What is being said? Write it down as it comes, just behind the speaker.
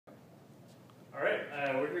All right,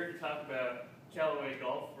 we're here to talk about Callaway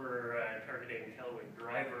golf. We're targeting Callaway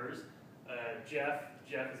drivers. Jeff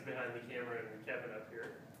is behind the camera, and Kevin up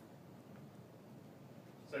here.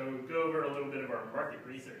 So go over a little bit of our market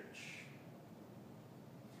research.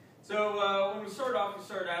 So when we started off, we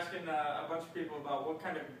started asking a bunch of people about what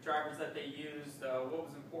kind of drivers that they used, what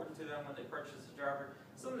was important to them when they purchased a driver.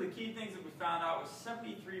 Some of the key things that we found out was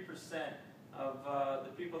 73% of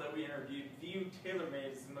the people that we interviewed viewed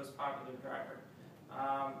TaylorMade as the most popular driver.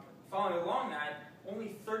 Following along that,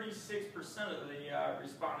 only 36% of the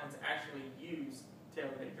respondents actually use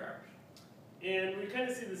TaylorMade drivers. And we kind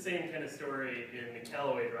of see the same kind of story in the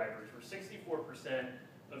Callaway drivers, where 64%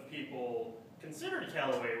 of people considered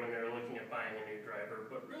Callaway when they were looking at buying a new driver,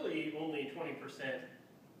 but really only 20%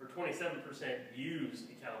 or 27% use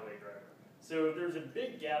a Callaway driver. So there's a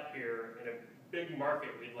big gap here and a big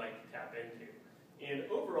market we'd like to tap into. And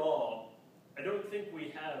overall, I don't think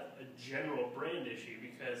we have a general brand issue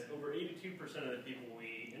because over 82% of the people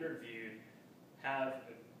we interviewed have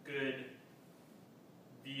a good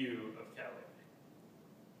view of Callaway.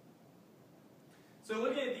 So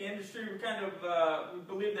looking at the industry, we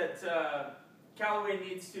believe that Callaway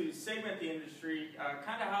needs to segment the industry,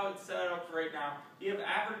 kind of how it's set up right now. You have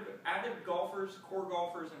avid golfers, core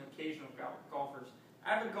golfers, and occasional golfers.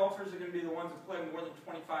 Avid golfers are going to be the ones that play more than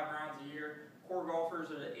 25 rounds a year. Core golfers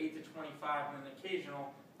are the 8 to 25, and then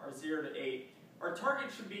occasional are 0 to 8. Our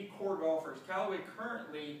target should be core golfers. Callaway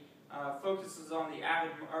currently focuses on the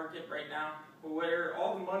avid market right now, but where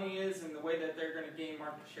all the money is and the way that they're going to gain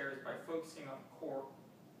market share is by focusing on core.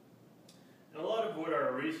 And a lot of what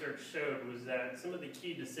our research showed was that some of the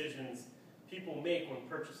key decisions people make when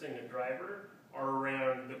purchasing a driver are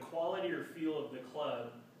around the quality or feel of the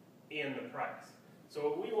club and the price. So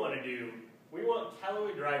what we want to do, we want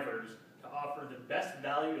Callaway drivers to offer the best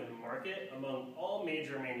value in the market among all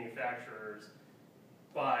major manufacturers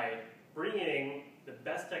by bringing the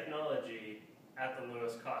best technology at the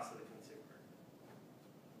lowest cost to the consumer.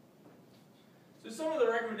 So some of the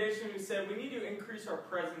recommendations we said, we need to increase our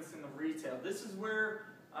presence in the retail. This is where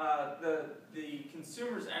the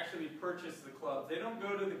consumers actually purchase the clubs. They don't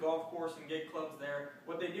go to the golf course and get clubs there.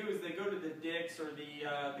 What they do is they go to the Dick's or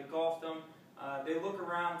the Golfdom. They look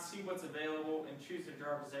around, see what's available, and choose their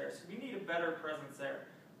drivers there. So we need a better presence there.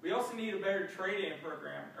 We also need a better trade-in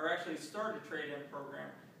program, or actually start a trade-in program.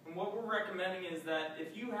 And what we're recommending is that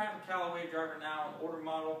if you have a Callaway driver now, an older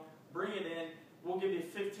model, bring it in. We'll give you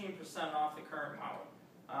 15% off the current model.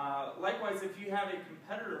 Likewise, if you have a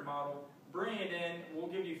competitor model, bring it in. We'll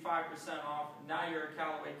give you 5% off. Now you're a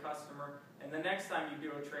Callaway customer, and the next time you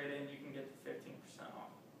do a trade-in, you can get the 15% off.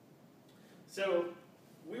 So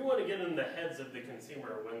we want to get in the heads of the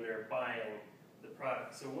consumer when they're buying the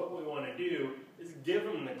product. So what we want to do is give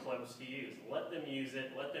them the clubs to use. Let them use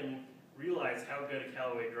it. Let them realize how good a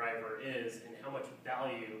Callaway driver is and how much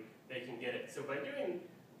value they can get it. So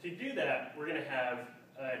to do that, we're going to have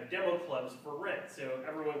demo clubs for rent. So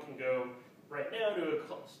everyone can go right now to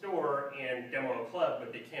a store and demo a club,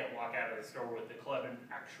 but they can't walk out of the store with the club and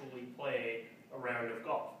actually play a round of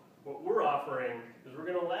golf. What we're offering is we're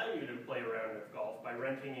going to allow you to play a round of golf by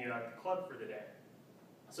renting you out the club for the day.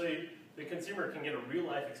 So the consumer can get a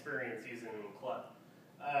real-life experience using the club.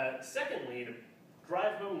 Secondly, to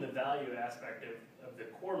drive home the value aspect of the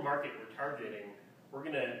core market we're targeting, we're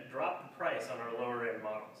going to drop the price on our lower-end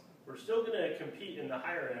models. We're still going to compete in the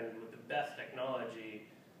higher end with the best technology,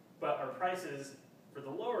 but our prices for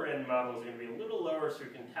the lower-end models are going to be a little lower so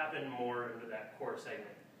we can tap in more into that core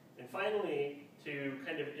segment. And finally, to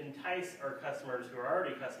kind of entice our customers who are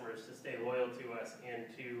already customers to stay loyal to us and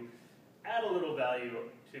to add a little value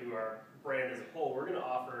to our brand as a whole, we're going to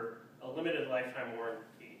offer a limited lifetime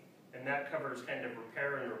warranty. And that covers kind of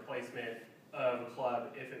repair and replacement of a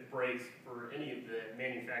club if it breaks for any of the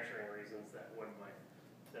manufacturing reasons that one might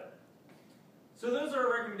know. So those are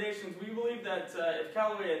our recommendations. We believe that if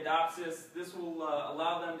Callaway adopts this will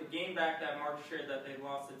allow them to gain back that market share that they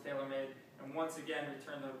lost at TaylorMade and once again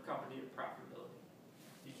return the company to profitability.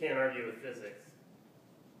 You can't argue with physics.